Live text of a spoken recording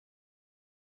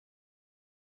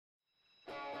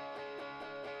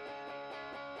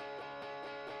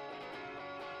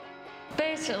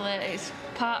basically it's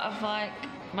part of like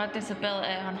my disability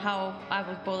and how I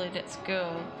was bullied at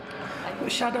school.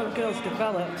 Shadow Girls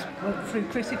developed through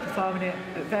Chrissy performing it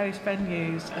at various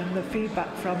venues, and the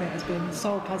feedback from it has been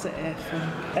so positive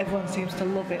and everyone seems to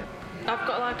love it. I've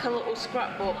got like a little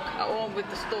scrapbook at home with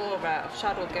the story of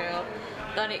Shadow Girl,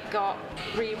 then it got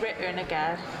rewritten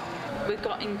again. We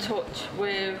got in touch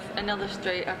with an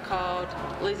illustrator called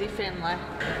Lizzie Finlay,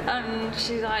 and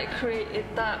she like created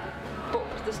that book,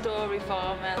 the story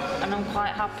for me, and I'm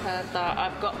quite happy that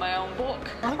I've got my own book.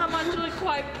 I'm actually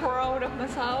quite proud of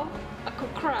myself. I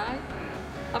could cry.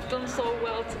 I've done so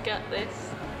well to get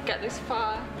this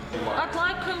far. I'd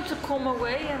like them to come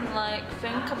away and like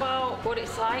think about what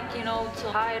it's like, you know, to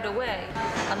hide away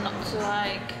and not to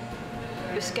like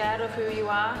be scared of who you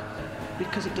are.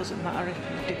 Because it doesn't matter if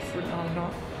you're different or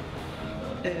not,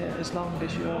 as long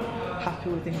as you're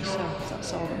happy within yourself,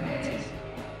 that's all that matters.